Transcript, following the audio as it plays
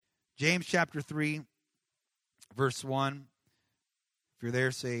James chapter 3, verse 1. If you're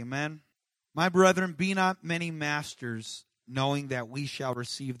there, say amen. My brethren, be not many masters, knowing that we shall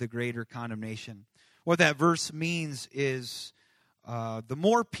receive the greater condemnation. What that verse means is the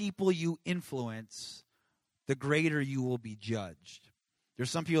more people you influence, the greater you will be judged. There's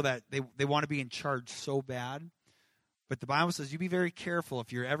some people that they want to be in charge so bad, but the Bible says you be very careful.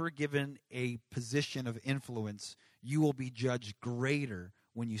 If you're ever given a position of influence, you will be judged greater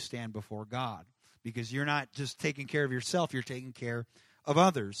when you stand before God, because you're not just taking care of yourself, you're taking care of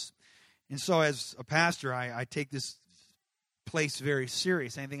others. And so as a pastor, I take this place very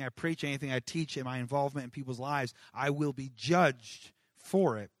serious. Anything I preach, anything I teach, in my involvement in people's lives, I will be judged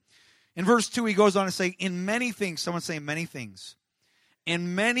for it. In verse 2, he goes on to say, in many things, someone say many things.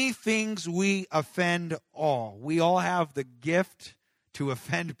 In many things we offend all. We all have the gift to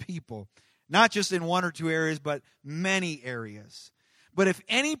offend people. Not just in one or two areas, but many areas. But if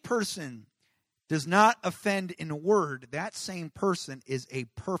any person does not offend in word, that same person is a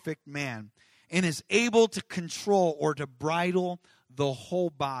perfect man and is able to control or to bridle the whole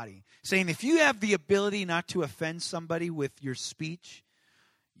body. Saying if you have the ability not to offend somebody with your speech,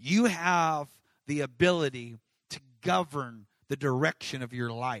 you have the ability to govern the direction of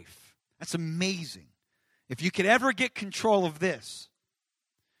your life. That's amazing. If you could ever get control of this,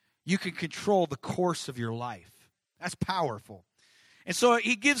 you can control the course of your life. That's powerful. And so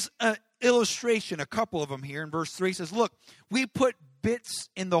he gives an illustration, a couple of them here. In verse 3, he says, look, we put bits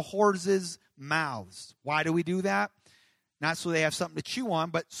in the horses' mouths. Why do we do that? Not so they have something to chew on,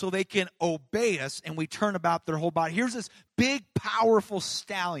 but so they can obey us, and we turn about their whole body. Here's this big, powerful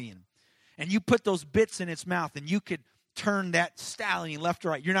stallion, and you put those bits in its mouth, and you could turn that stallion left or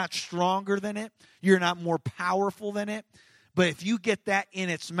right. You're not stronger than it. You're not more powerful than it. But if you get that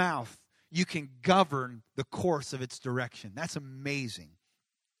in its mouth, you can govern the course of its direction. That's amazing.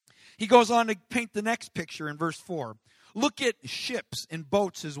 He goes on to paint the next picture in verse 4. Look at ships and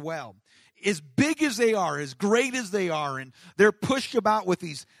boats as well. As big as they are, as great as they are, and they're pushed about with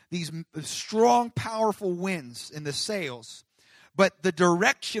these strong, powerful winds in the sails. But the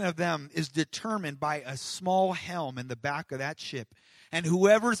direction of them is determined by a small helm in the back of that ship. And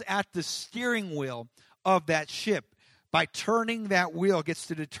whoever's at the steering wheel of that ship, by turning that wheel, gets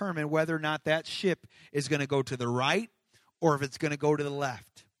to determine whether or not that ship is going to go to the right or if it's going to go to the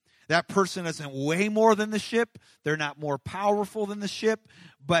left. That person isn't way more than the ship. They're not more powerful than the ship.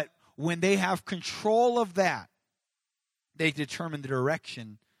 But when they have control of that, they determine the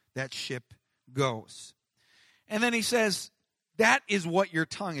direction that ship goes. And then he says, that is what your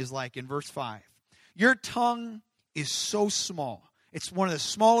tongue is like in verse 5. Your tongue is so small. It's one of the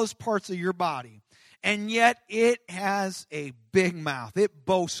smallest parts of your body. And yet it has a big mouth. It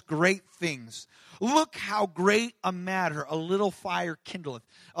boasts great things. Look how great a matter a little fire kindleth.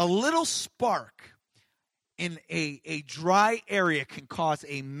 A little spark in a dry area can cause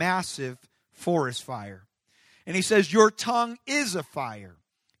a massive forest fire. And he says, your tongue is a fire.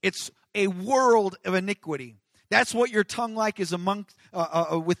 It's a world of iniquity. That's what your tongue like is among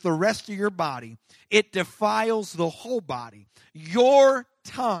with the rest of your body. It defiles the whole body. Your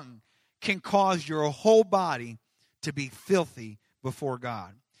tongue can cause your whole body to be filthy before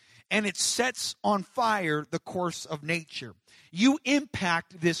God. And it sets on fire the course of nature. You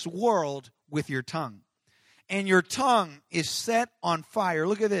impact this world with your tongue. And your tongue is set on fire,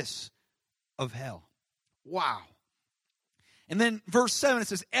 look at this, of hell. Wow. And then verse 7, it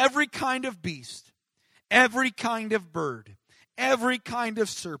says, every kind of beast, every kind of bird, every kind of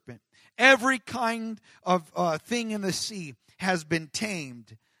serpent, every kind of thing in the sea has been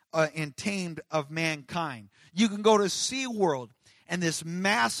tamed and tamed of mankind. You can go to SeaWorld and this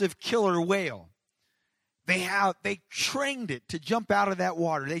massive killer whale. They trained it to jump out of that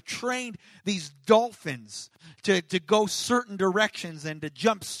water. They trained these dolphins to go certain directions and to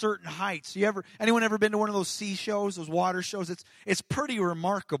jump certain heights. Anyone ever been to one of those sea shows, those water shows? It's pretty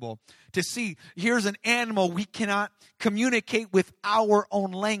remarkable to see. Here's an animal we cannot communicate with our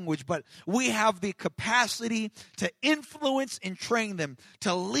own language, but we have the capacity to influence and train them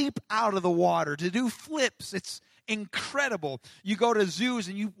to leap out of the water, to do flips. It's incredible. You go to zoos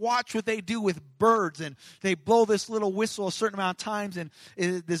and you watch what they do with birds, and they blow this little whistle a certain amount of times, and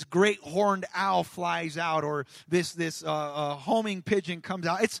this great horned owl flies out, or this homing pigeon comes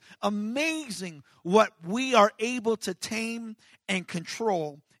out. It's amazing what we are able to tame and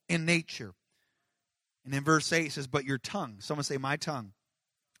control in nature. And in verse 8 it says, but your tongue. Someone say, my tongue.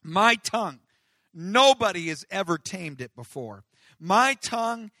 My tongue. Nobody has ever tamed it before. My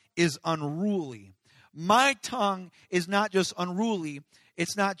tongue is unruly. My tongue is not just unruly,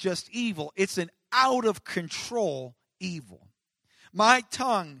 it's not just evil, it's an out of control evil. My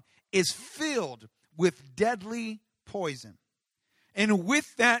tongue is filled with deadly poison. And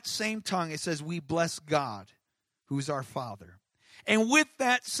with that same tongue, it says, we bless God, who's our Father. And with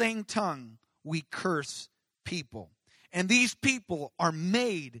that same tongue, we curse people. And these people are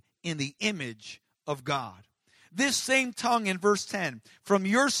made in the image of God. This same tongue in verse 10, from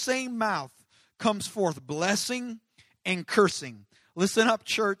your same mouth comes forth blessing and cursing. Listen up,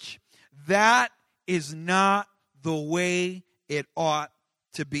 church. That is not the way it ought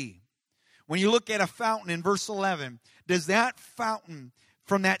to be. When you look at a fountain in verse 11, does that fountain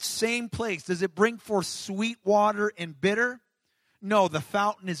from that same place, does it bring forth sweet water and bitter? No, the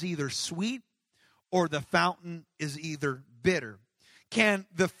fountain is either sweet or the fountain is either bitter. Can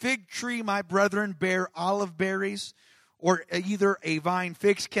the fig tree, my brethren, bear olive berries, or either a vine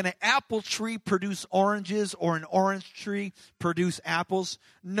figs? Can an apple tree produce oranges, or an orange tree produce apples?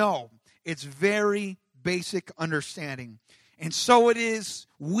 No, it's very basic understanding. And so it is,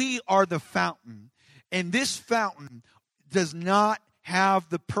 we are the fountain. And this fountain does not have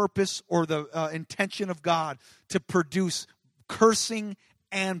the purpose or the intention of God to produce cursing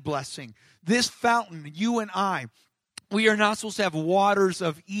and blessing. This fountain, you and I, we are not supposed to have waters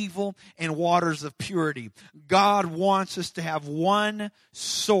of evil and waters of purity. God wants us to have one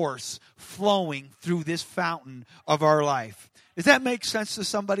source flowing through this fountain of our life. Does that make sense to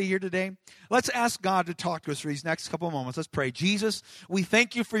somebody here today? Let's ask God to talk to us for these next couple of moments. Let's pray. Jesus, we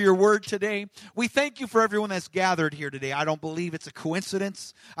thank you for your word today. We thank you for everyone that's gathered here today. I don't believe it's a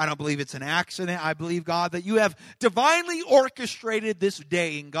coincidence. I don't believe it's an accident. I believe, God, that you have divinely orchestrated this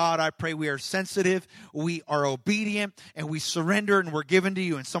day. And God, I pray we are sensitive, we are obedient, and we surrender and we're given to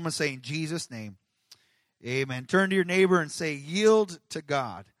you. And someone say, in Jesus' name, amen. Turn to your neighbor and say, yield to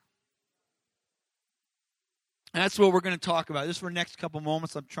God. And that's what we're going to talk about. Just for the next couple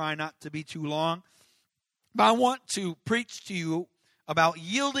moments. I'm trying not to be too long. But I want to preach to you about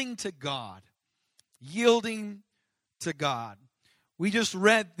yielding to God. Yielding to God. We just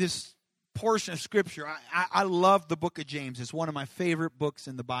read this portion of Scripture. I love the book of James. It's one of my favorite books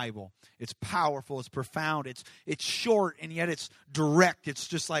in the Bible. It's powerful. It's profound. It's short, and yet it's direct. It's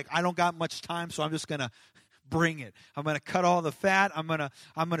just like, I don't got much time, so I'm just going to bring it. I'm going to cut all the fat. I'm going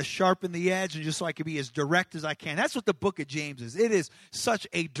to sharpen the edge, and just so I can be as direct as I can. That's what the book of James is. It is such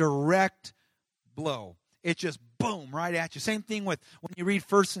a direct blow. It just boom right at you. Same thing with when you read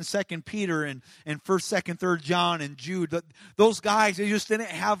 1st and 2nd Peter and 1st, 2nd, 3rd John and Jude. Those guys, they just didn't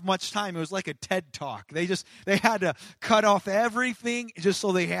have much time. It was like a TED Talk. They had to cut off everything just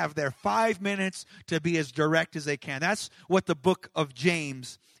so they have their 5 minutes to be as direct as they can. That's what the book of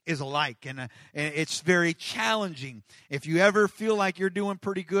James is alike, and it's very challenging. If you ever feel like you're doing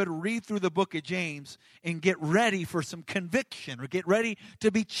pretty good, read through the book of James and get ready for some conviction, or get ready to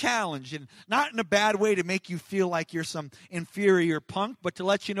be challenged, and not in a bad way to make you feel like you're some inferior punk, but to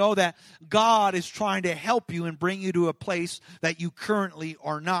let you know that God is trying to help you and bring you to a place that you currently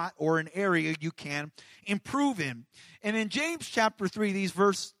are not, or an area you can improve in. And in James chapter 3, these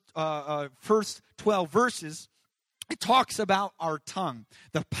first 12 verses, it talks about our tongue,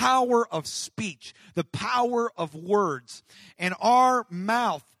 the power of speech, the power of words. And our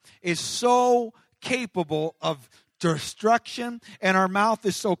mouth is so capable of destruction, and our mouth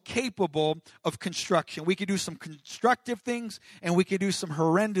is so capable of construction. We can do some constructive things, and we can do some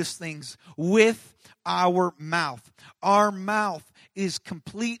horrendous things with our mouth. Our mouth is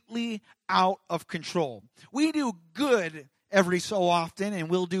completely out of control. We do good every so often, and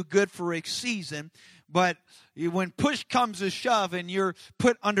we'll do good for a season. But when push comes to shove and you're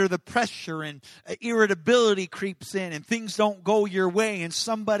put under the pressure and irritability creeps in and things don't go your way and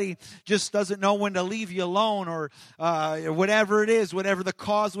somebody just doesn't know when to leave you alone, or whatever it is, whatever the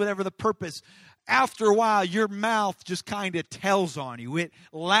cause, whatever the purpose, after a while, your mouth just kind of tells on you. It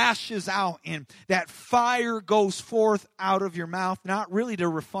lashes out, and that fire goes forth out of your mouth, not really to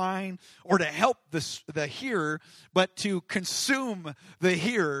refine or to help the hearer, but to consume the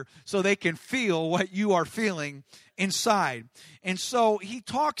hearer so they can feel what you are feeling inside. And so he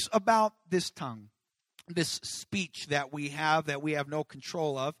talks about this tongue, this speech that we have no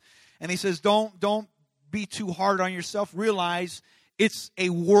control of. And he says, don't be too hard on yourself. Realize it's a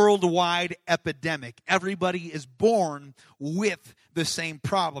worldwide epidemic. Everybody is born with the same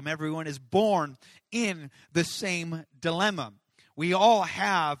problem. Everyone is born in the same dilemma. We all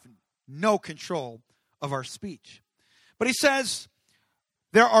have no control of our speech. But he says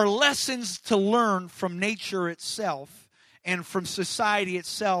there are lessons to learn from nature itself and from society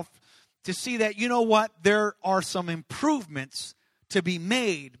itself to see that, you know what, there are some improvements to be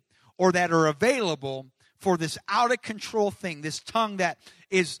made or that are available for this out-of-control thing, this tongue that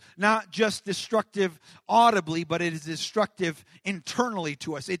is not just destructive audibly, but it is destructive internally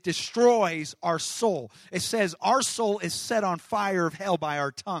to us. It destroys our soul. It says our soul is set on fire of hell by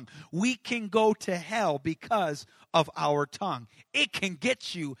our tongue. We can go to hell because of our tongue. It can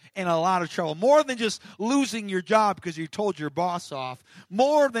get you in a lot of trouble. More than just losing your job because you told your boss off.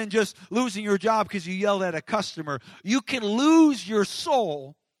 More than just losing your job because you yelled at a customer. You can lose your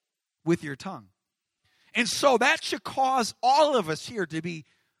soul with your tongue. And so that should cause all of us here to be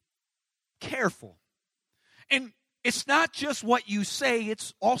careful. And it's not just what you say,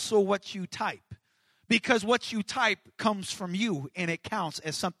 it's also what you type. Because what you type comes from you and it counts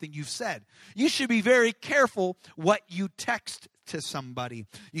as something you've said. You should be very careful what you text to somebody.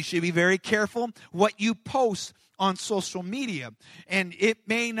 You should be very careful what you post on social media. And it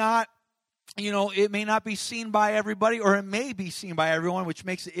may not, it may not be seen by everybody, or it may be seen by everyone, which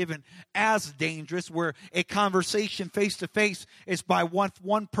makes it even as dangerous, where a conversation face-to-face is by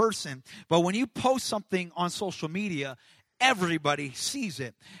one person. But when you post something on social media, everybody sees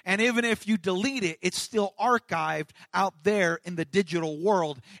it. And even if you delete it, it's still archived out there in the digital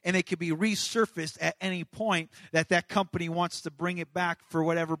world, and it can be resurfaced at any point that company wants to bring it back for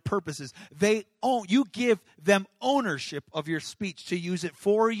whatever purposes. You give them ownership of your speech to use it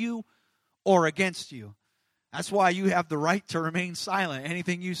for you or against you. That's why you have the right to remain silent.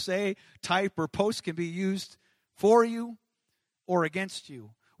 Anything you say, type, or post can be used for you or against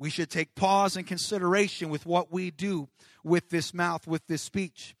you. We should take pause and consideration with what we do with this mouth, with this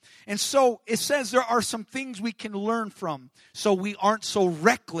speech. And so it says there are some things we can learn from, so we aren't so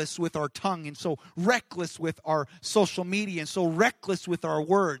reckless with our tongue and so reckless with our social media and so reckless with our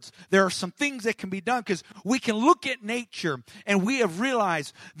words. There are some things that can be done, because we can look at nature and we have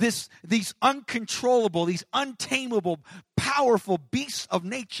realized these uncontrollable, these untamable, powerful beasts of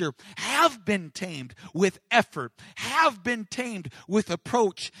nature have been tamed with effort, have been tamed with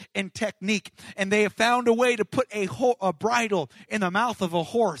approach and technique. And they have found a way to put a bridle in the mouth of a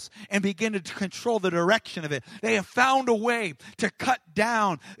horse and begin to control the direction of it. They have found a way to cut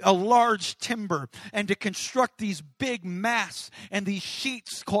down a large timber and to construct these big masts and these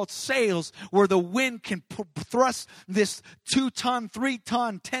sheets called sails, where the wind can thrust this 2-ton,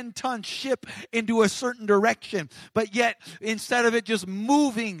 3-ton, 10-ton ship into a certain direction. But yet, instead of it just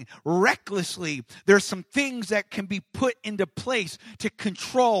moving recklessly, there's some things that can be put into place to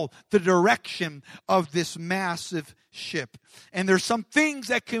control the direction of this massive ship. And there's some things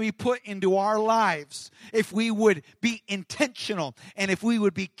that can be put into our lives if we would be intentional, and if we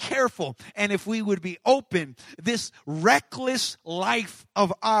would be careful, and if we would be open. This reckless life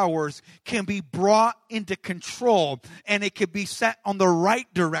of ours can be brought into control, and it can be set on the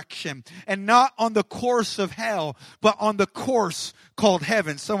right direction, and not on the course of hell, but on the course called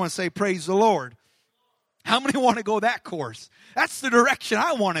heaven. Someone say, praise the Lord. How many want to go that course? That's the direction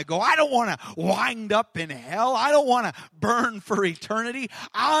I want to go. I don't want to wind up in hell. I don't want to burn for eternity.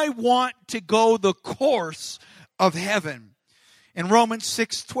 I want to go the course of heaven. In Romans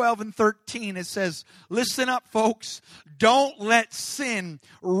 6:12 and 13, it says, listen up, folks. Don't let sin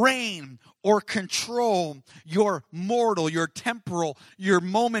reign or control your mortal, your temporal, your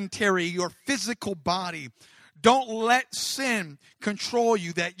momentary, your physical body. Don't let sin control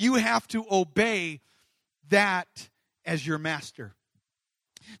you, that you have to obey that as your master.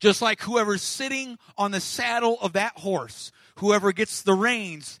 Just like whoever's sitting on the saddle of that horse, whoever gets the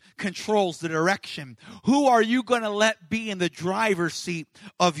reins controls the direction. Who are you going to let be in the driver's seat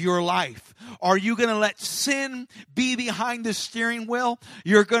of your life? Are you going to let sin be behind the steering wheel?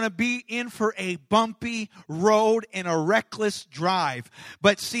 You're going to be in for a bumpy road and a reckless drive.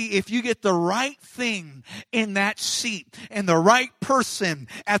 But see, if you get the right thing in that seat and the right person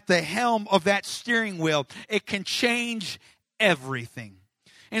at the helm of that steering wheel, it can change everything.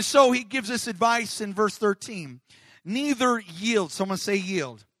 And so he gives us advice in verse 13. Neither yield. Someone say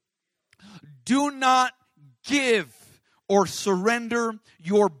yield. Do not give or surrender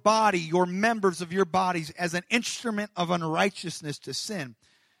your body, your members of your bodies, as an instrument of unrighteousness to sin.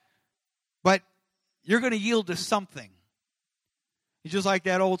 But you're going to yield to something. It's just like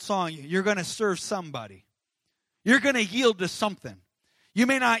that old song. You're going to serve somebody. You're going to yield to something. You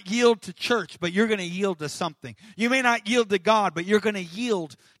may not yield to church, but you're going to yield to something. You may not yield to God, but you're going to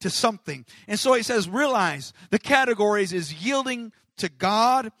yield to something. And so he says, realize the categories is yielding to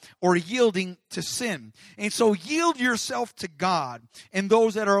God or yielding to sin. And so yield yourself to God and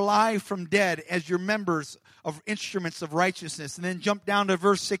those that are alive from dead as your members of instruments of righteousness. And then jump down to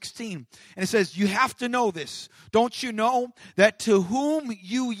verse 16. And it says, you have to know this. Don't you know that to whom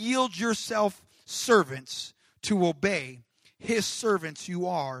you yield yourself servants to obey, his servants you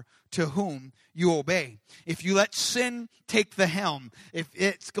are to whom you obey. If you let sin take the helm, if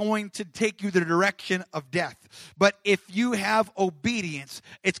it's going to take you the direction of death. But if you have obedience,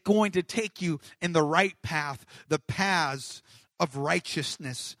 it's going to take you in the right path, the paths of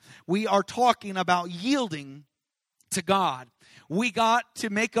righteousness. We are talking about yielding to God. We got to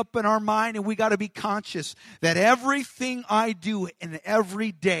make up in our mind, and we got to be conscious that everything I do in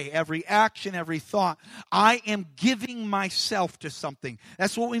every day, every action, every thought, I am giving myself to something.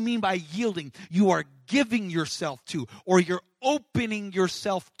 That's what we mean by yielding. You are giving yourself to, or you're opening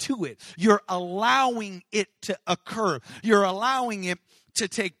yourself to it. You're allowing it to occur. You're allowing it to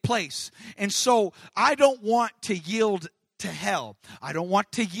take place. And so I don't want to yield to hell. I don't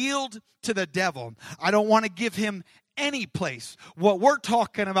want to yield to the devil. I don't want to give him any place. What we're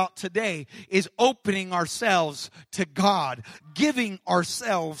talking about today is opening ourselves to God, giving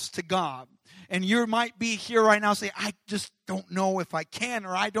ourselves to God. And you might be here right now saying, I just don't know if I can,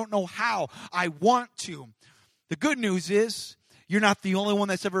 or I don't know how. I want to. The good news is, you're not the only one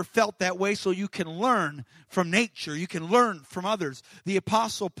that's ever felt that way, so you can learn from nature. You can learn from others. The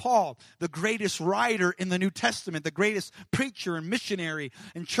Apostle Paul, the greatest writer in the New Testament, the greatest preacher and missionary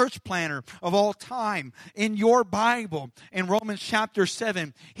and church planner of all time, in your Bible, in Romans chapter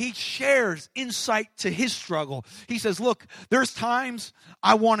 7, he shares insight to his struggle. He says, look, there's times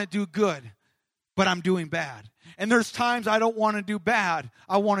I want to do good, but I'm doing bad. And there's times I don't want to do bad.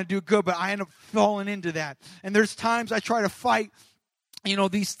 I want to do good, but I end up falling into that. And there's times I try to fight,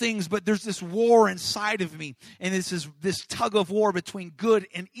 these things, but there's this war inside of me. And this tug of war between good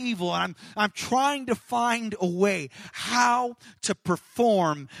and evil. And I'm trying to find a way how to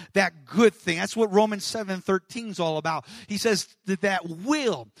perform that good thing. That's what Romans 7:13 is all about. He says that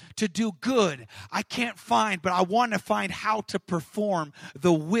will to do good I can't find, but I want to find how to perform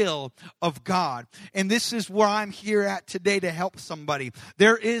the will of God. And this is where I'm here at today to help somebody.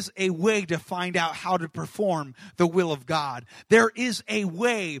 There is a way to find out how to perform the will of God. There is a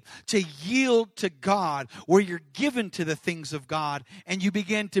way to yield to God where you're given to the things of God and you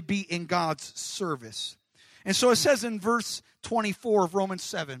begin to be in God's service. And so it says in verse 24 of Romans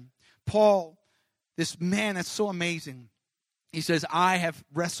 7, Paul, this man that's so amazing, he says, I have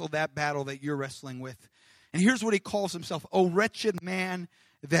wrestled that battle that you're wrestling with. And here's what he calls himself: O wretched man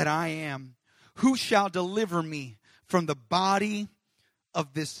that I am, who shall deliver me from the body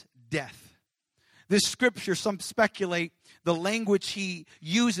of this death? This scripture, some speculate, the language he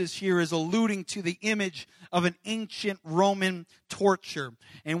uses here is alluding to the image of an ancient Roman torture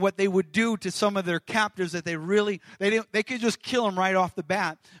and what they would do to some of their captives that they could just kill them right off the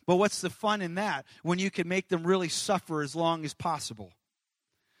bat. But what's the fun in that when you can make them really suffer as long as possible?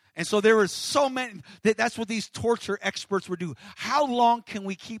 And so there were so many, that's what these torture experts would do. How long can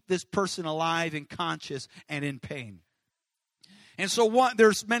we keep this person alive and conscious and in pain? And so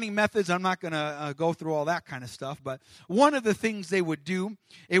there's many methods. I'm not going to go through all that kind of stuff. But one of the things they would do,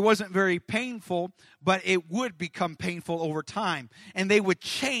 it wasn't very painful, but it would become painful over time. And they would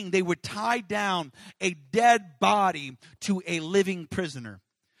tie down a dead body to a living prisoner.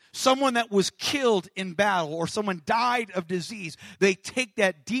 Someone that was killed in battle or someone died of disease, they take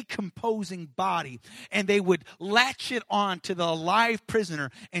that decomposing body and they would latch it on to the live prisoner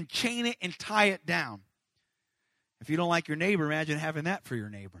and chain it and tie it down. If you don't like your neighbor, imagine having that for your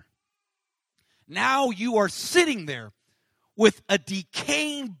neighbor. Now you are sitting there with a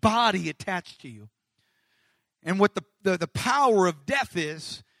decaying body attached to you. And what the power of death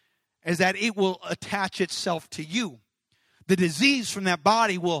is that it will attach itself to you. The disease from that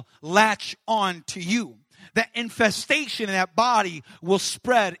body will latch on to you. That infestation in that body will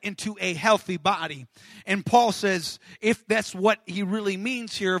spread into a healthy body. And Paul says, if that's what he really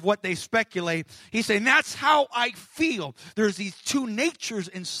means here of what they speculate, he's saying, that's how I feel. There's these two natures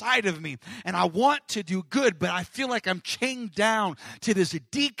inside of me. And I want to do good, but I feel like I'm chained down to this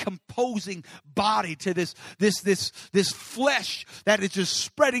decomposing body, to this flesh that is just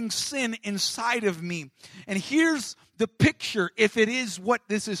spreading sin inside of me. And here's the picture, if it is what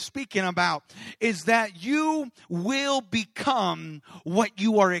this is speaking about, is that you will become what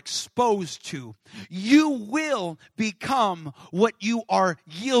you are exposed to. You will become what you are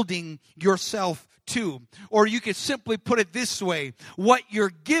yielding yourself to. Or you could simply put it this way: what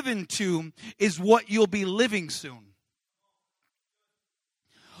you're given to is what you'll be living soon.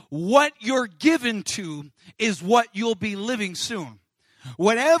 What you're given to is what you'll be living soon.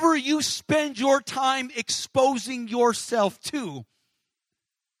 Whatever you spend your time exposing yourself to,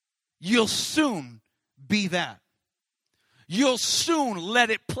 you'll soon be that. You'll soon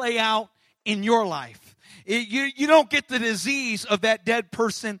let it play out in your life. You don't get the disease of that dead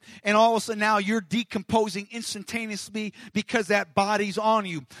person and all of a sudden now you're decomposing instantaneously because that body's on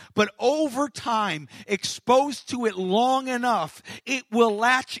you. But over time, exposed to it long enough, it will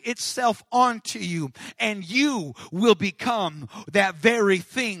latch itself onto you and you will become that very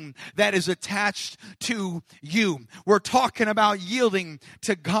thing that is attached to you. We're talking about yielding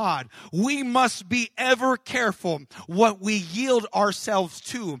to God. We must be ever careful what we yield ourselves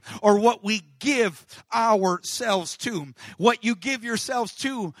to or what we give ourselves to. What you give yourselves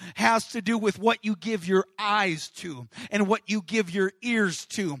to has to do with what you give your eyes to and what you give your ears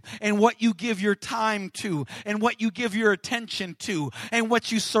to and what you give your time to and what you give your attention to and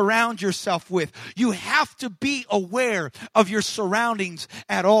what you surround yourself with. You have to be aware of your surroundings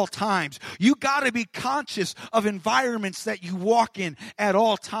at all times. You got to be conscious of environments that you walk in at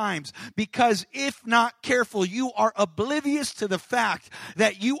all times, because if not careful, you are oblivious to the fact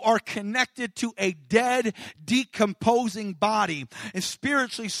that you are connected to a dead, decomposing body, and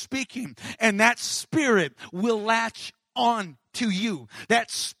spiritually speaking, and that spirit will latch on to you.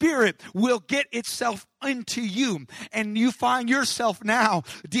 That spirit will get itself into you, and you find yourself now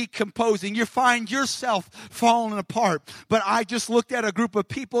decomposing. You find yourself falling apart. But I just looked at a group of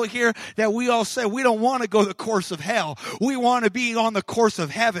people here that we all say we don't want to go the course of hell. We want to be on the course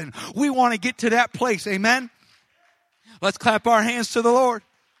of heaven. We want to get to that place. Amen? Let's clap our hands to the Lord.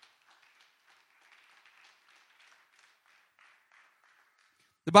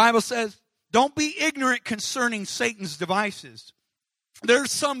 The Bible says, don't be ignorant concerning Satan's devices. There's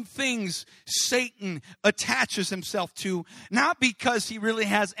some things Satan attaches himself to, not because he really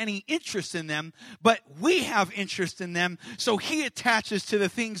has any interest in them, but we have interest in them, so he attaches to the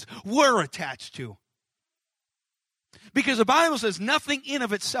things we're attached to. Because the Bible says nothing in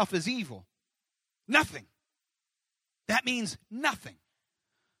of itself is evil. Nothing. That means nothing.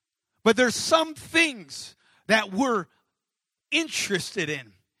 But there's some things that we're interested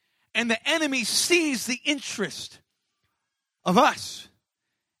in. And the enemy sees the interest of us.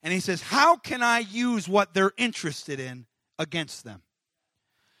 And he says, how can I use what they're interested in against them?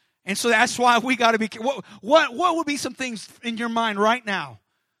 And so that's why we got to be, what would be some things in your mind right now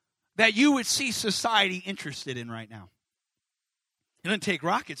that you would see society interested in right now? It doesn't take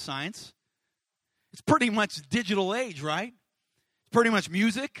rocket science. It's pretty much digital age, right? It's pretty much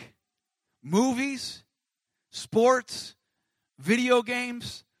music, movies, sports, video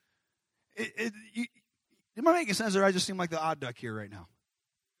games. Am I making sense, or I just seem like the odd duck here right now?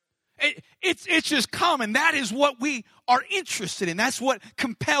 It's just common. That is what we are interested in. That's what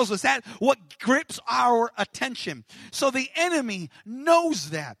compels us. That's what grips our attention. So the enemy knows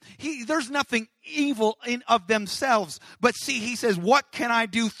that. There's nothing evil in of themselves. But see, he says, what can I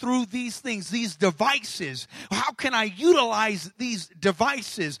do through these things, these devices? How can I utilize these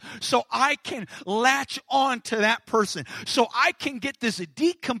devices so I can latch on to that person? So I can get this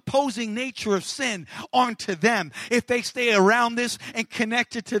decomposing nature of sin onto them if they stay around this and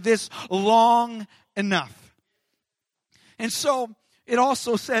connected to this long enough. And so it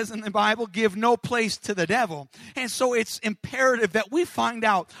also says in the Bible, give no place to the devil. And so it's imperative that we find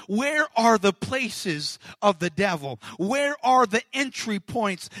out, where are the places of the devil? Where are the entry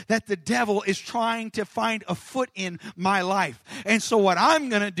points that the devil is trying to find a foot in my life? And so what I'm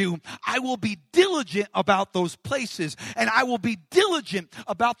going to do, I will be diligent about those places, and I will be diligent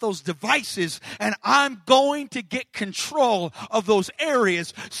about those devices, and I'm going to get control of those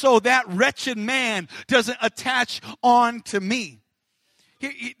areas so that wretched man doesn't attach on to me.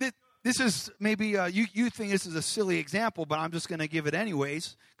 This is maybe, you think this is a silly example, but I'm just going to give it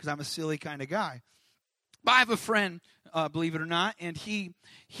anyways because I'm a silly kind of guy. But I have a friend, believe it or not, and he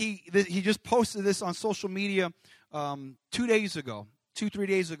just posted this on social media 3 days ago,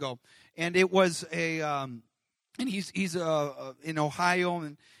 and it was and he's in Ohio,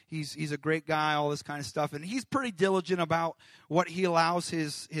 and he's a great guy, all this kind of stuff, and he's pretty diligent about what he allows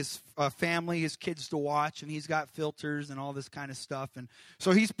his family, his kids to watch, and he's got filters and all this kind of stuff, and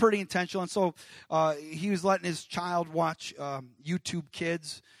so he's pretty intentional. And so he was letting his child watch YouTube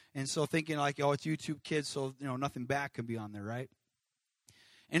Kids, and so thinking like, oh, it's YouTube Kids, so nothing bad can be on there, right?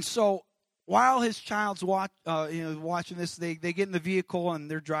 And so while his child's watching this, they get in the vehicle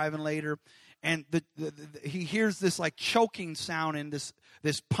and they're driving later. And he hears this like choking sound and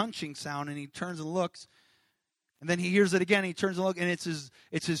this punching sound, and he turns and looks, and then he hears it again. And he turns and looks, and it's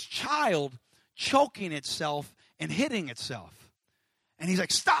his child choking itself and hitting itself, and he's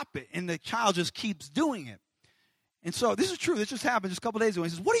like, "Stop it!" And the child just keeps doing it. And so this is true. This just happened just a couple days ago.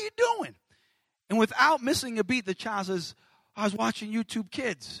 He says, "What are you doing?" And without missing a beat, the child says, "I was watching YouTube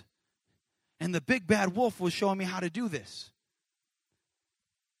Kids, and the big bad wolf was showing me how to do this."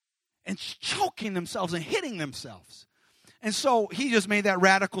 and choking themselves and hitting themselves. And so he just made that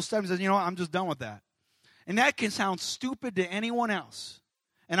radical step and says, you know what, I'm just done with that. And that can sound stupid to anyone else.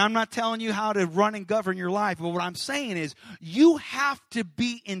 And I'm not telling you how to run and govern your life, but what I'm saying is you have to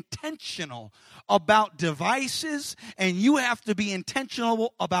be intentional about devices, and you have to be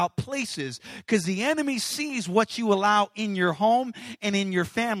intentional about places, because the enemy sees what you allow in your home and in your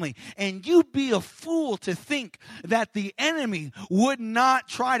family. And you'd be a fool to think that the enemy would not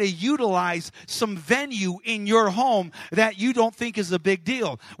try to utilize some venue in your home that you don't think is a big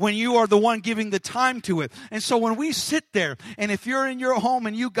deal when you are the one giving the time to it. And so when we sit there, and if you're in your home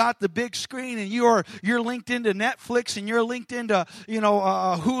and you got the big screen and you're linked into Netflix and you're linked into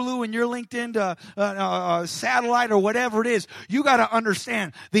Hulu and you're linked into satellite or whatever it is, you got to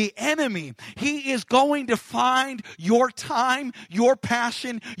understand the enemy, he is going to find your time, your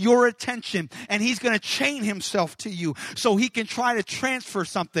passion, your attention, and he's going to chain himself to you so he can try to transfer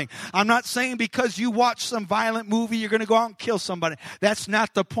something. I'm not saying because you watch some violent movie you're going to go out and kill somebody. That's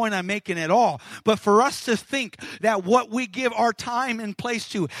not the point I'm making at all. But for us to think that what we give our time and place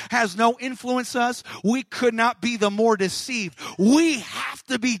to has no influence on us, we could not be the more deceived. We have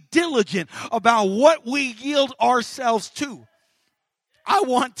to be diligent about what we yield ourselves to. I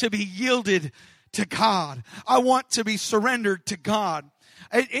want to be yielded to God. I want to be surrendered to God.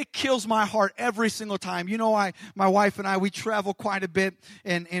 It kills my heart every single time. You know, my wife and I, we travel quite a bit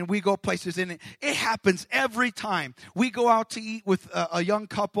and we go places, and it happens every time. We go out to eat with a young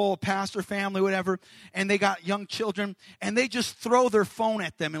couple, a pastor family, whatever, and they got young children, and they just throw their phone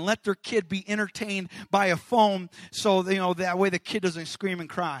at them and let their kid be entertained by a phone so, that way the kid doesn't scream and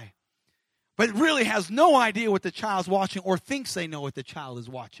cry. But it really has no idea what the child's watching or thinks they know what the child is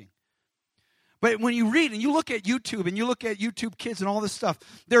watching. But when you read and you look at YouTube and you look at YouTube Kids and all this stuff,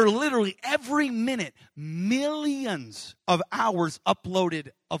 there are literally every minute millions of hours uploaded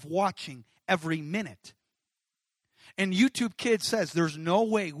of watching every minute. And YouTube Kids says there's no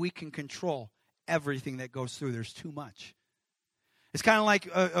way we can control everything that goes through. There's too much. It's kind of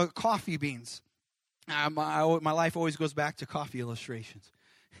like coffee beans. My life always goes back to coffee illustrations.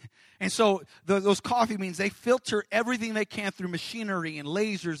 And so those coffee beans, they filter everything they can through machinery and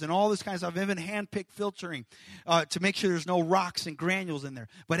lasers and all this kind of stuff, even hand-picked filtering to make sure there's no rocks and granules in there.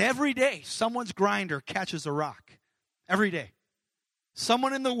 But every day, someone's grinder catches a rock. Every day.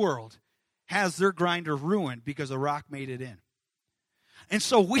 Someone in the world has their grinder ruined because a rock made it in. And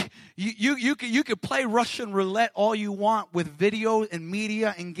so you could play Russian roulette all you want with video and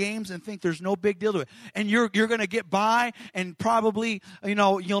media and games and think there's no big deal to it. And you're going to get by and probably,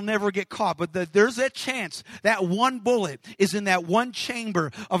 you'll never get caught. But there's that chance that one bullet is in that one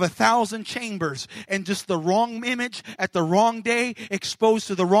chamber of 1,000 chambers, and just the wrong image at the wrong day exposed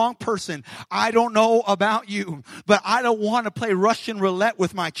to the wrong person. I don't know about you, but I don't want to play Russian roulette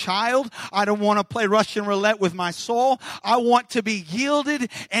with my child. I don't want to play Russian roulette with my soul. I want to be yielded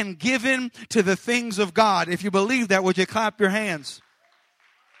and given to the things of God. If you believe that, would you clap your hands?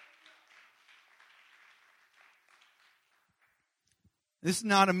 This is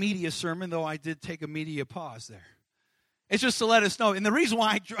not a media sermon, though I did take a media pause there. It's just to let us know. And the reason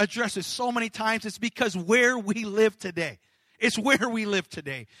why I address it so many times is because where we live today. It's where we live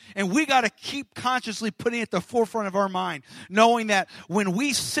today. And we got to keep consciously putting it at the forefront of our mind, knowing that when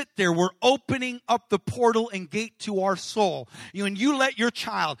we sit there, we're opening up the portal and gate to our soul. When you let your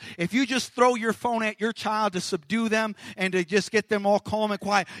child, if you just throw your phone at your child to subdue them and to just get them all calm and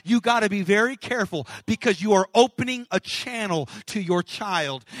quiet, you got to be very careful, because you are opening a channel to your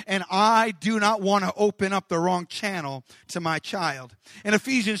child. And I do not want to open up the wrong channel to my child. In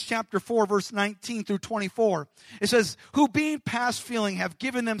Ephesians chapter 4, verse 19 through 24, it says, who being past feeling have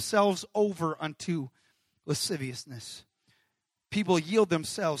given themselves over unto lasciviousness. People yield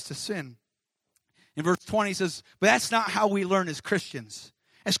themselves to sin. In verse 20 it says, but that's not how we learn as Christians.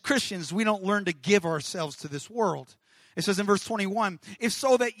 As Christians, we don't learn to give ourselves to this world. It says in verse 21, if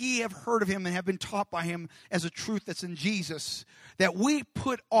so that ye have heard of him and have been taught by him as a truth that's in Jesus, that we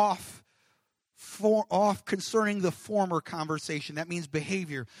put off concerning the former conversation. That means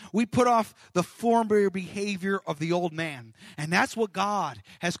behavior. We put off the former behavior of the old man. And that's what God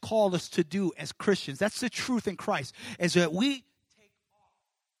has called us to do as Christians. That's the truth in Christ, is that we take off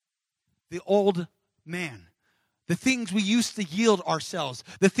the old man, The things we used to yield ourselves,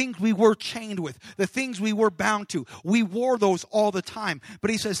 the things we were chained with, the things we were bound to. We wore those all the time.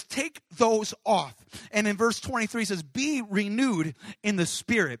 But he says, take those off. And in verse 23, he says, be renewed in the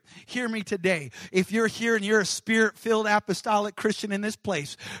Spirit. Hear me today. If you're here and you're a Spirit-filled apostolic Christian in this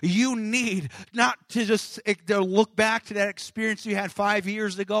place, you need not to just look back to that experience you had 5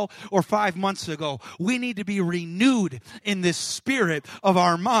 years ago or 5 months ago. We need to be renewed in this spirit of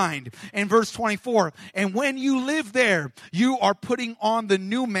our mind. In verse 24, and when you live there, you are putting on the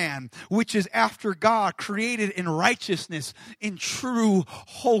new man, which is after God, created in righteousness, in true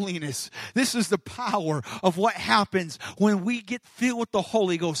holiness. This is the power of what happens when we get filled with the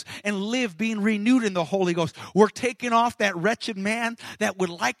Holy Ghost and live being renewed in the Holy Ghost. We're taking off that wretched man that would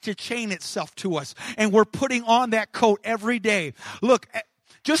like to chain itself to us, and we're putting on that coat every day. Look,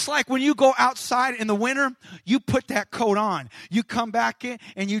 just like when you go outside in the winter, you put that coat on. You come back in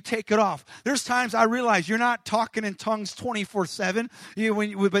and you take it off. There's times I realize you're not talking in tongues 24/7.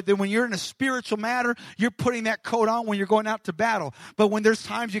 But then when you're in a spiritual matter, you're putting that coat on when you're going out to battle. But when there's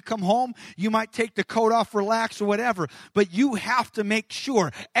times you come home, you might take the coat off, relax or whatever. But you have to make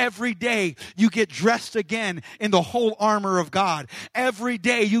sure every day you get dressed again in the whole armor of God. Every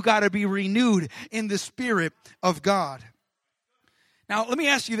day you got to be renewed in the Spirit of God. Now, let me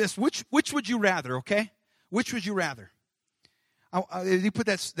ask you this. Which would you rather, okay? Which would you rather? You put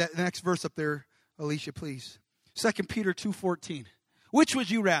that next verse up there, Alicia, please. 2 Peter 2:14. Which would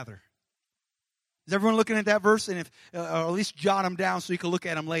you rather? Is everyone looking at that verse? And if or at least jot them down so you can look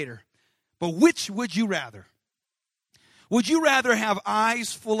at them later. But which would you rather? Would you rather have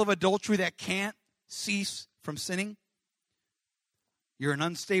eyes full of adultery that can't cease from sinning? You're an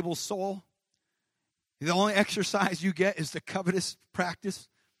unstable soul. The only exercise you get is the covetous practice,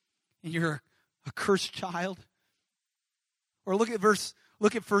 and you're a cursed child. Or look at 1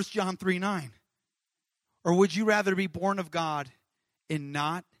 John 3:9. Or would you rather be born of God and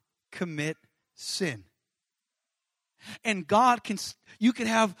not commit sin? And you can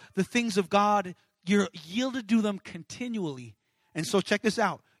have the things of God, you're yielded to them continually. And so check this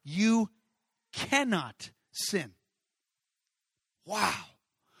out. You cannot sin. Wow.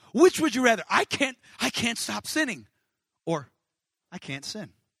 Which would you rather? I can't stop sinning. Or I can't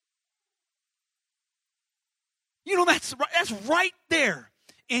sin. You know, that's right there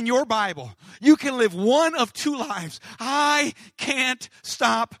in your Bible. You can live one of two lives. I can't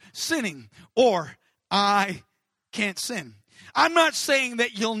stop sinning. Or I can't sin. I'm not saying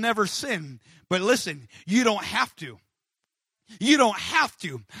that you'll never sin. But listen, you don't have to. You don't have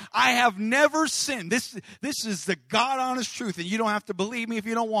to. I have never sinned. This is the God-honest truth, and you don't have to believe me if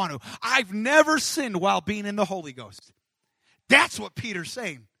you don't want to. I've never sinned while being in the Holy Ghost. That's what Peter's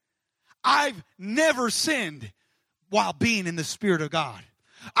saying. I've never sinned while being in the Spirit of God.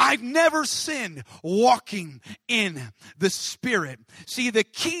 I've never sinned walking in the Spirit. See, the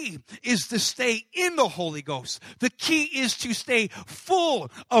key is to stay in the Holy Ghost. The key is to stay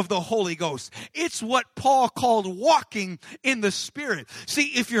full of the Holy Ghost. It's what Paul called walking in the Spirit. See,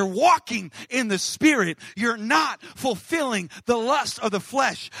 if you're walking in the Spirit, you're not fulfilling the lust of the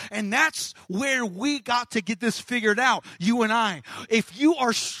flesh. And that's where we got to get this figured out, you and I. If you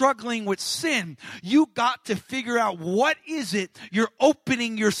are struggling with sin, you got to figure out what is it you're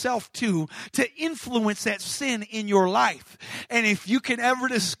opening yourself to influence that sin in your life. And if you can ever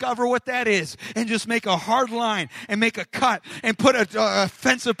discover what that is and just make a hard line and make a cut and put a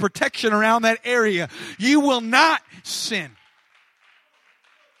fence of protection around that area, you will not sin.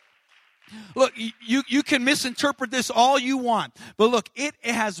 Look, you can misinterpret this all you want, but look, it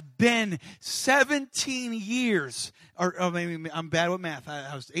has been 17 years, or maybe I'm bad with math.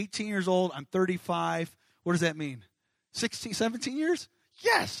 I was 18 years old, I'm 35. What does that mean? 16, 17 years?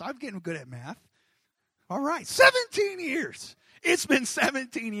 Yes, I'm getting good at math. All right, 17 years. It's been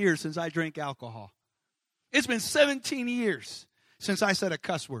 17 years since I drank alcohol. It's been 17 years since I said a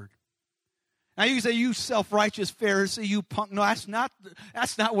cuss word. Now you say, you self-righteous Pharisee, you punk. No, that's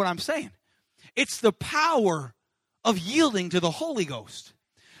not what I'm saying. It's the power of yielding to the Holy Ghost.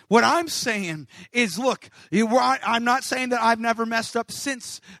 What I'm saying is, look, I'm not saying that I've never messed up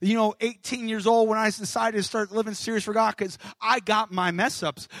since, 18 years old when I decided to start living serious for God, because I got my mess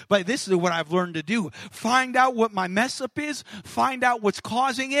ups. But this is what I've learned to do. Find out what my mess up is, find out what's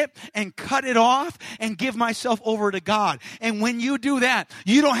causing it, and cut it off and give myself over to God. And when you do that,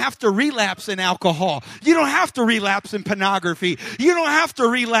 you don't have to relapse in alcohol. You don't have to relapse in pornography. You don't have to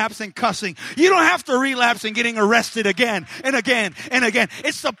relapse in cussing. You don't have to relapse in getting arrested again and again and again.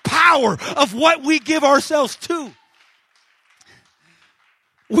 It's the power of what we give ourselves to.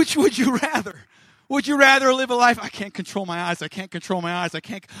 Which would you rather? Would you rather live a life, I can't control my eyes, I can't control my eyes, I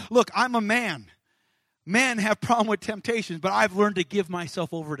can't. Look, I'm a man. Men have problem with temptations, but I've learned to give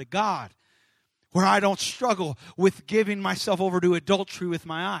myself over to God, where I don't struggle with giving myself over to adultery with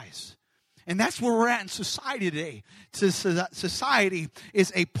my eyes. And that's where we're at in society today. Society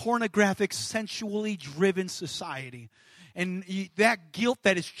is a pornographic, sensually driven society. And that guilt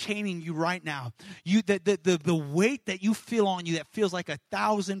that is chaining you right now, the weight that you feel on you that feels like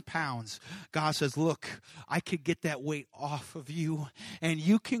 1,000 pounds, God says, look, I could get that weight off of you. And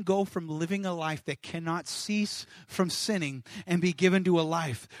you can go from living a life that cannot cease from sinning and be given to a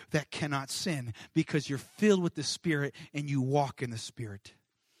life that cannot sin because you're filled with the Spirit and you walk in the Spirit.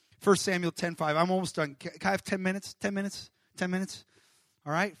 1 Samuel 10:5. I'm almost done. Can I have 10 minutes? 10 minutes? 10 minutes?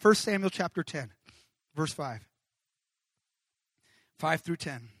 All right. 1 Samuel chapter 10, verse 5. 5 through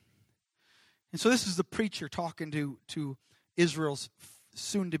 10. And so this is the preacher talking to Israel's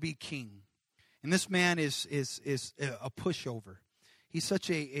soon-to-be king. And this man is a pushover. He's such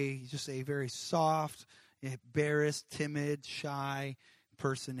just a very soft, embarrassed, timid, shy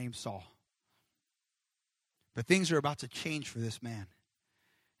person named Saul. But things are about to change for this man.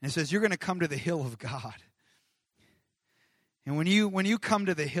 And it says, you're going to come to the hill of God. And when you come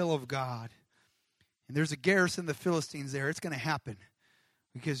to the hill of God, and there's a garrison of the Philistines there, it's going to happen.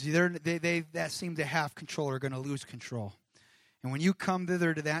 Because they that seem to have control are going to lose control. And when you come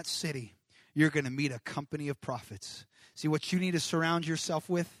thither to that city, you're going to meet a company of prophets. See, what you need to surround yourself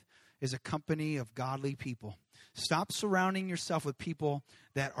with is a company of godly people. Stop surrounding yourself with people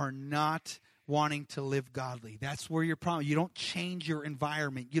that are not wanting to live godly. That's where your problem. You don't change your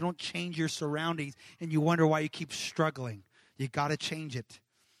environment. You don't change your surroundings, and you wonder why you keep struggling. You got to change it.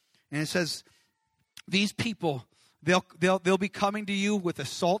 And it says, these people, they'll be coming to you with a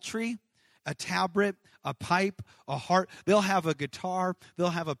psaltery, a tabret, a pipe, a harp. They'll have a guitar. They'll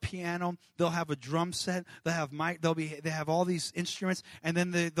have a piano. They'll have a drum set. They'll have mic. They have all these instruments, and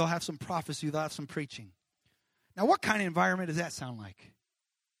then they'll have some prophecy. They'll have some preaching. Now, what kind of environment does that sound like?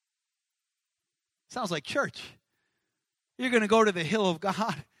 Sounds like church. You're going to go to the hill of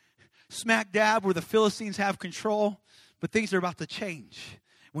God, smack dab where the Philistines have control, but things are about to change.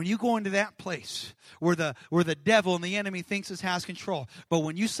 When you go into that place where the devil and the enemy thinks it has control, but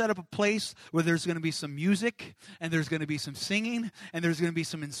when you set up a place where there's going to be some music and there's going to be some singing and there's going to be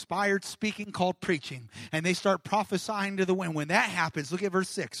some inspired speaking called preaching, and they start prophesying to the wind, when that happens, look at verse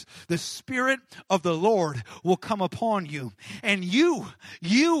 6. The Spirit of the Lord will come upon you, and you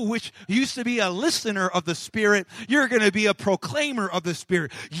which used to be a listener of the Spirit, you're going to be a proclaimer of the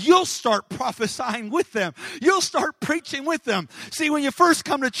Spirit. You'll start prophesying with them. You'll start preaching with them. See, when you first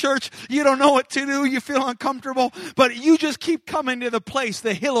come to church, you don't know what to do, you feel uncomfortable, but you just keep coming to the place,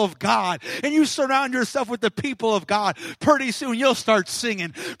 the hill of God, and you surround yourself with the people of God. Pretty soon you'll start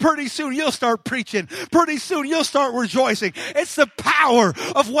singing. Pretty soon you'll start preaching. Pretty soon you'll start rejoicing. It's the power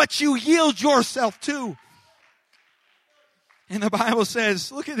of what you yield yourself to. And the Bible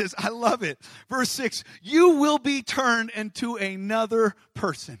says, look at this, I love it. Verse 6, you will be turned into another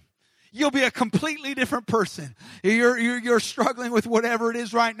person. You'll be a completely different person. You're struggling with whatever it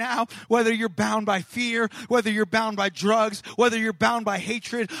is right now, whether you're bound by fear, whether you're bound by drugs, whether you're bound by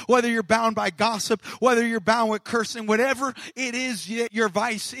hatred, whether you're bound by gossip, whether you're bound with cursing, whatever it is that your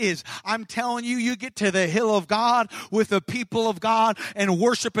vice is. I'm telling you, you get to the hill of God with the people of God and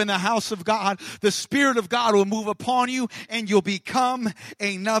worship in the house of God. The Spirit of God will move upon you and you'll become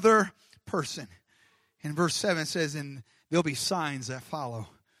another person. And verse 7 says, and there'll be signs that follow.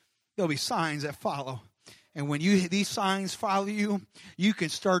 There'll be signs that follow. And when these signs follow you, you can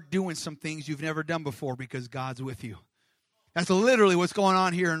start doing some things you've never done before because God's with you. That's literally what's going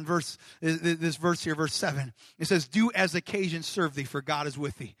on here in this verse here, verse 7. It says, do as occasion serve thee, for God is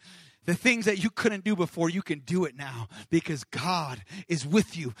with thee. The things that you couldn't do before, you can do it now because God is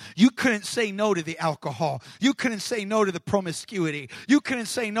with you. You couldn't say no to the alcohol. You couldn't say no to the promiscuity. You couldn't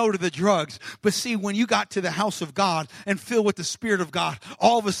say no to the drugs. But see, when you got to the house of God and filled with the Spirit of God,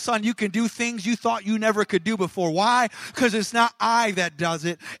 all of a sudden you can do things you thought you never could do before. Why? Because it's not I that does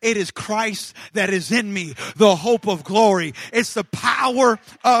it. It is Christ that is in me, the hope of glory. It's the power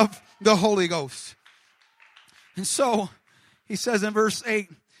of the Holy Ghost. And so, he says in verse 8,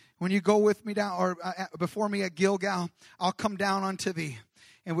 when you go with me down, or before me at Gilgal, I'll come down unto thee.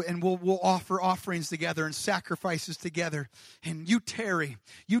 And we'll offer offerings together and sacrifices together. And you tarry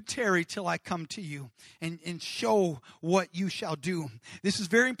till I come to you and show what you shall do. This is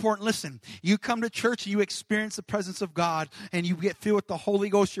very important. Listen, you come to church and you experience the presence of God and you get filled with the Holy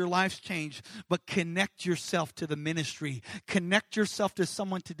Ghost, your life's changed. But connect yourself to the ministry. Connect yourself to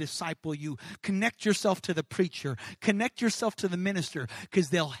someone to disciple you. Connect yourself to the preacher. Connect yourself to the minister because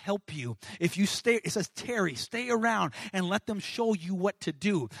they'll help you. If you stay, it says tarry, stay around and let them show you what to do.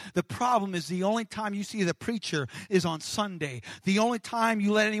 do. The problem is the only time you see the preacher is on Sunday. The only time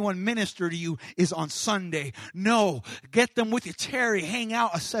you let anyone minister to you is on Sunday. No, get them with you. Terry, hang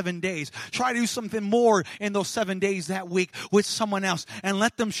out 7 days. Try to do something more in those 7 days that week with someone else and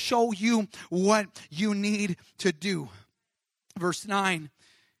let them show you what you need to do. Verse 9,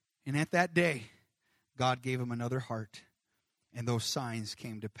 and at that day, God gave him another heart, and those signs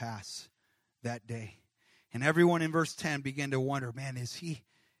came to pass that day. And everyone in verse 10 began to wonder, man, is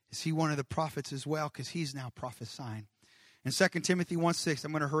he one of the prophets as well? Because he's now prophesying. In 2 Timothy 1:6,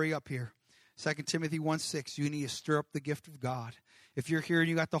 I'm going to hurry up here. 2 Timothy 1:6, you need to stir up the gift of God. If you're here and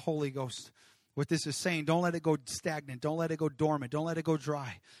you got the Holy Ghost, what this is saying, don't let it go stagnant. Don't let it go dormant. Don't let it go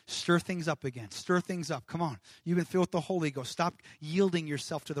dry. Stir things up again. Stir things up. Come on. You've been filled with the Holy Ghost. Stop yielding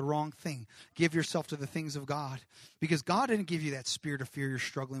yourself to the wrong thing. Give yourself to the things of God. Because God didn't give you that spirit of fear you're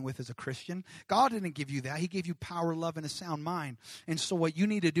struggling with as a Christian. God didn't give you that. He gave you power, love, and a sound mind. And so what you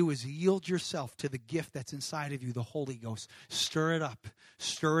need to do is yield yourself to the gift that's inside of you, the Holy Ghost. Stir it up.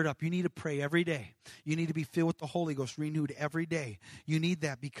 Stir it up. You need to pray every day. You need to be filled with the Holy Ghost, renewed every day. You need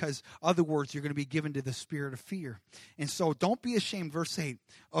that because other words, you're going to be given to the spirit of fear. And so don't be ashamed, verse 8,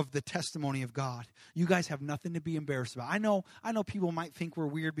 of the testimony of God. You guys have nothing to be embarrassed about. I know people might think we're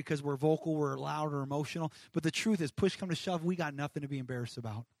weird because we're vocal, we're loud or emotional, but the truth is, push come to shove, we got nothing to be embarrassed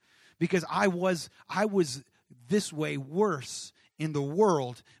about. Because I was this way worse in the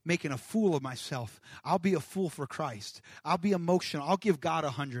world, making a fool of myself. I'll be a fool for Christ. I'll be emotional. I'll give God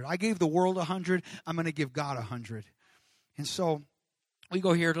 100. I gave the world 100. I'm going to give God 100. And so we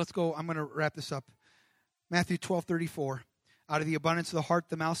go here. Let's go. I'm going to wrap this up. Matthew 12:34. Out of the abundance of the heart,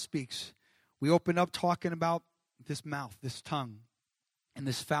 the mouth speaks. We opened up talking about this mouth, this tongue, and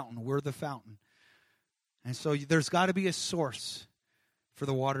this fountain. We're the fountain. And so there's got to be a source for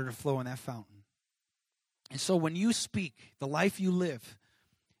the water to flow in that fountain. And so when you speak, the life you live,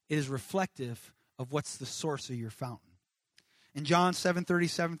 it is reflective of what's the source of your fountain. In John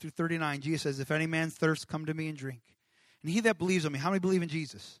 7:37 through 39, Jesus says, if any man thirst, come to me and drink. And he that believes on me, how many believe in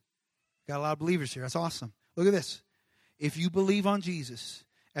Jesus? Got a lot of believers here. That's awesome. Look at this. If you believe on Jesus,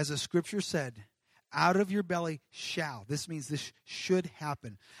 as the scripture said, out of your belly shall. This means this should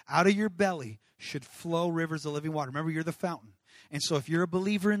happen. Out of your belly should flow rivers of living water. Remember, you're the fountain. And so if you're a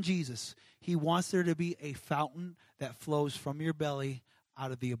believer in Jesus, he wants there to be a fountain that flows from your belly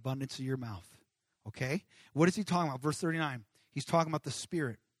out of the abundance of your mouth. Okay? What is he talking about? Verse 39. He's talking about the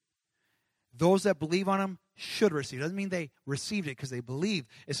Spirit. Those that believe on him should receive. It doesn't mean they received it because they believe.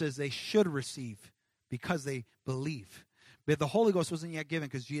 It says they should receive because they believe. But the Holy Ghost wasn't yet given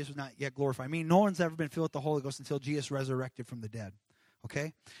because Jesus was not yet glorified. I mean, no one's ever been filled with the Holy Ghost until Jesus resurrected from the dead.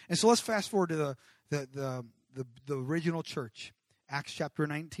 Okay? And so let's fast forward to the original church. Acts chapter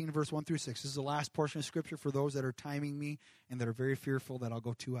 19, verse 1 through 6. This is the last portion of Scripture for those that are timing me and that are very fearful that I'll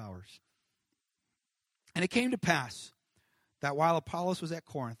go 2 hours. And it came to pass that while Apollos was at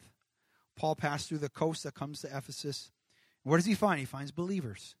Corinth, Paul passed through the coast that comes to Ephesus. What does he find? He finds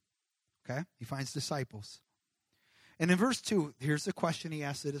believers. Okay? He finds disciples. And in verse 2, here's the question he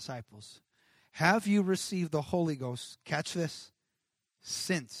asked the disciples. Have you received the Holy Ghost, catch this,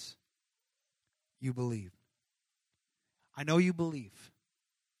 since you believe? I know you believe,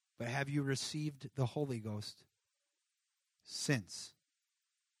 but have you received the Holy Ghost since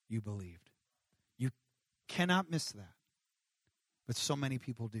you believed? You cannot miss that. But so many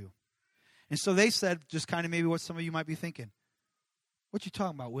people do. And so they said, just kind of maybe what some of you might be thinking. What you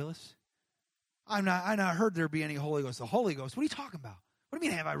talking about, Willis? I not heard there be any Holy Ghost. The Holy Ghost? What are you talking about? What do you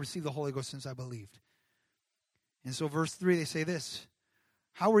mean have I received the Holy Ghost since I believed? And so verse 3, they say this.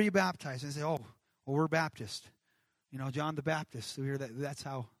 How were you baptized? And they say, oh, well, we're Baptist. You know, John the Baptist. So that's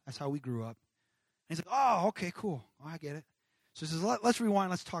how we grew up. And he's like, oh, okay, cool. Oh, I get it. So he says, let's rewind.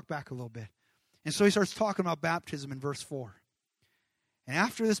 Let's talk back a little bit. And so he starts talking about baptism in verse 4. And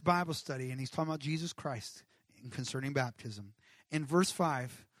after this Bible study, and he's talking about Jesus Christ concerning baptism, in verse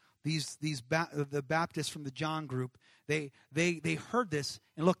 5, the Baptists from the John group, they heard this,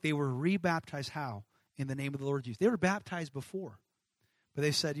 and look, they were rebaptized how? In the name of the Lord Jesus. They were baptized before. But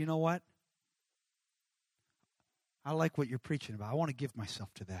they said, you know what? I like what you're preaching about. I want to give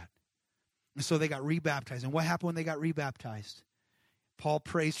myself to that. And so they got rebaptized. And what happened when they got rebaptized? Paul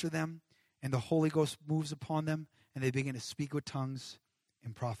prays for them, and the Holy Ghost moves upon them, and they begin to speak with tongues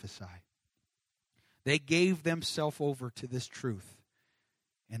and prophesy. They gave themselves over to this truth.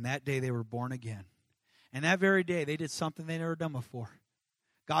 And that day they were born again. And that very day they did something they never done before.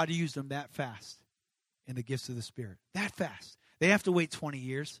 God used them that fast in the gifts of the Spirit. That fast. They have to wait 20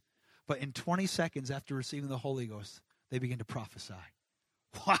 years. But in 20 seconds after receiving the Holy Ghost, they begin to prophesy.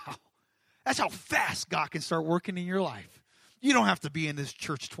 Wow. That's how fast God can start working in your life. You don't have to be in this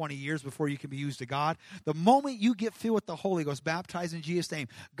church 20 years before you can be used to God. The moment you get filled with the Holy Ghost, baptized in Jesus' name,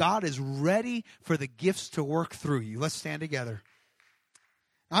 God is ready for the gifts to work through you. Let's stand together.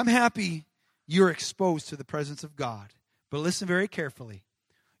 I'm happy you're exposed to the presence of God. But listen very carefully.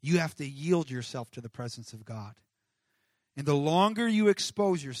 You have to yield yourself to the presence of God. And the longer you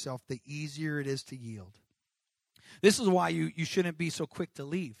expose yourself, the easier it is to yield. This is why you shouldn't be so quick to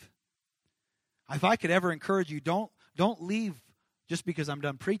leave. If I could ever encourage you, don't leave just because I'm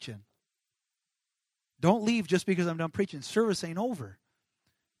done preaching. Don't leave just because I'm done preaching. Service ain't over.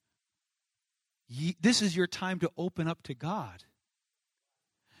 This is your time to open up to God.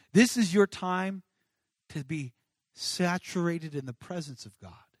 This is your time to be saturated in the presence of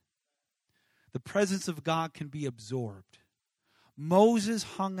God. The presence of God can be absorbed. Moses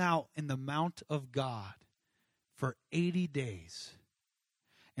hung out in the Mount of God for 80 days.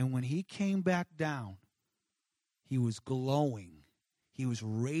 And when he came back down, he was glowing. He was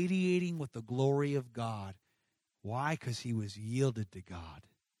radiating with the glory of God. Why? Because he was yielded to God.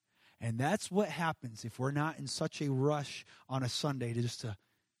 And that's what happens if we're not in such a rush on a Sunday to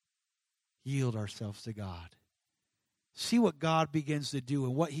yield ourselves to God. See what God begins to do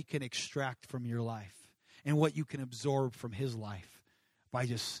and what he can extract from your life and what you can absorb from his life by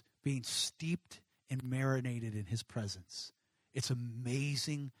just being steeped and marinated in his presence. It's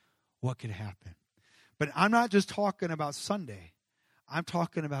amazing what could happen. But I'm not just talking about Sunday. I'm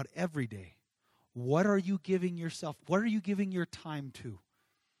talking about every day. What are you giving yourself? What are you giving your time to?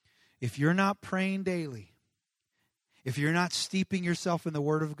 If you're not praying daily, if you're not steeping yourself in the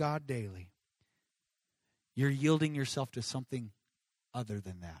Word of God daily, you're yielding yourself to something other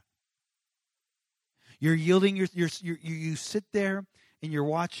than that. You're yielding you sit there and you're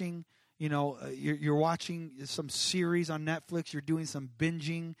watching, you're watching some series on Netflix. You're doing some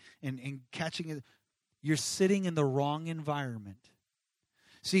binging and catching it. You're sitting in the wrong environment.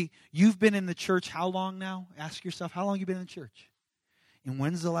 See, you've been in the church how long now? Ask yourself, how long have you been in the church? And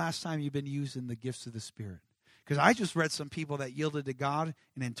when's the last time you've been using the gifts of the Spirit? Because I just read some people that yielded to God,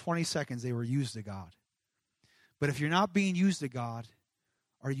 and in 20 seconds they were used to God. But if you're not being used to God,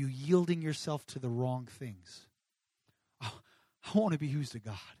 are you yielding yourself to the wrong things? Oh, I want to be used to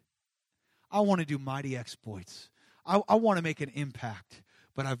God. I want to do mighty exploits. I want to make an impact,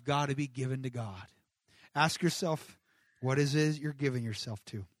 but I've got to be given to God. Ask yourself, what is it you're giving yourself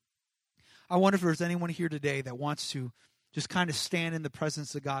to? I wonder if there's anyone here today that wants to just kind of stand in the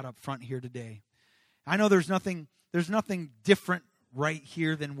presence of God up front here today. I know there's nothing different right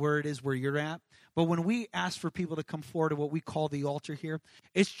here than where it is where you're at. But when we ask for people to come forward to what we call the altar here,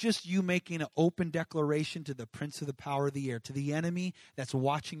 it's just you making an open declaration to the prince of the power of the air, to the enemy that's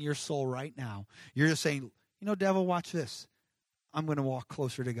watching your soul right now. You're just saying, devil, watch this. I'm going to walk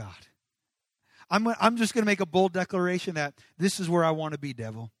closer to God. I'm just going to make a bold declaration that this is where I want to be,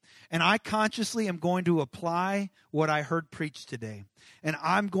 devil. And I consciously am going to apply what I heard preached today. And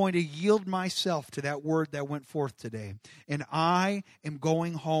I'm going to yield myself to that word that went forth today. And I am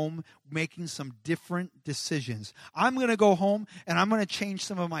going home making some different decisions. I'm going to go home and I'm going to change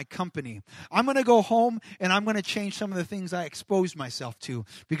some of my company. I'm going to go home and I'm going to change some of the things I exposed myself to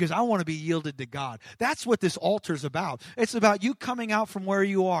because I want to be yielded to God. That's what this altar is about. It's about you coming out from where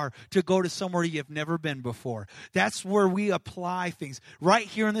you are to go to somewhere you've never been before. That's where we apply things. Right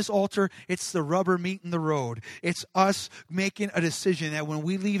here in this altar, it's the rubber meeting the road. It's us making a decision that when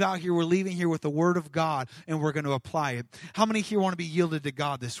we leave out here, we're leaving here with the Word of God and we're going to apply it. How many here want to be yielded to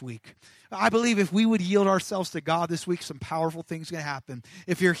God this week? I believe if we would yield ourselves to God this week, some powerful things are going to happen.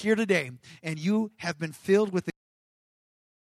 If you're here today and you have been filled with the